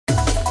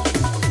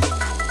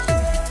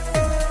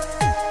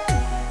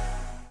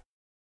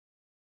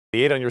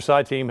The 8 on Your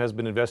Side team has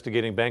been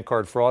investigating bank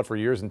card fraud for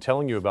years and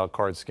telling you about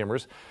card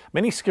skimmers.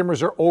 Many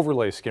skimmers are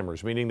overlay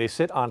skimmers, meaning they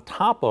sit on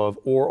top of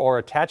or are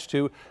attached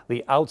to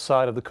the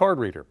outside of the card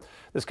reader.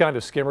 This kind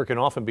of skimmer can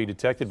often be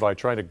detected by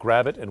trying to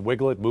grab it and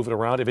wiggle it, move it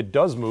around. If it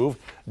does move,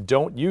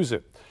 don't use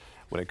it.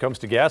 When it comes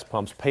to gas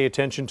pumps, pay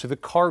attention to the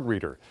card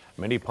reader.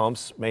 Many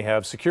pumps may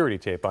have security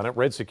tape on it,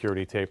 red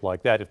security tape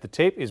like that. If the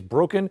tape is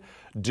broken,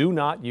 do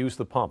not use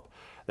the pump.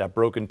 That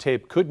broken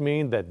tape could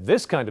mean that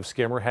this kind of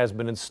skimmer has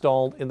been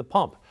installed in the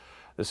pump.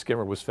 The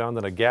skimmer was found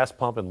in a gas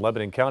pump in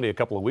Lebanon County a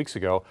couple of weeks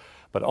ago,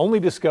 but only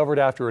discovered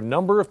after a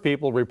number of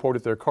people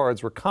reported their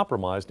cards were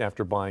compromised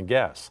after buying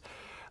gas.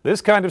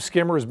 This kind of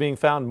skimmer is being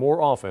found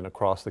more often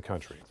across the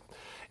country.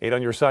 8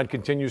 on Your Side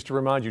continues to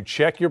remind you,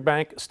 check your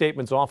bank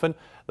statements often.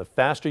 The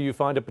faster you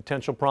find a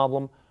potential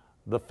problem,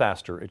 the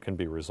faster it can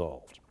be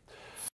resolved.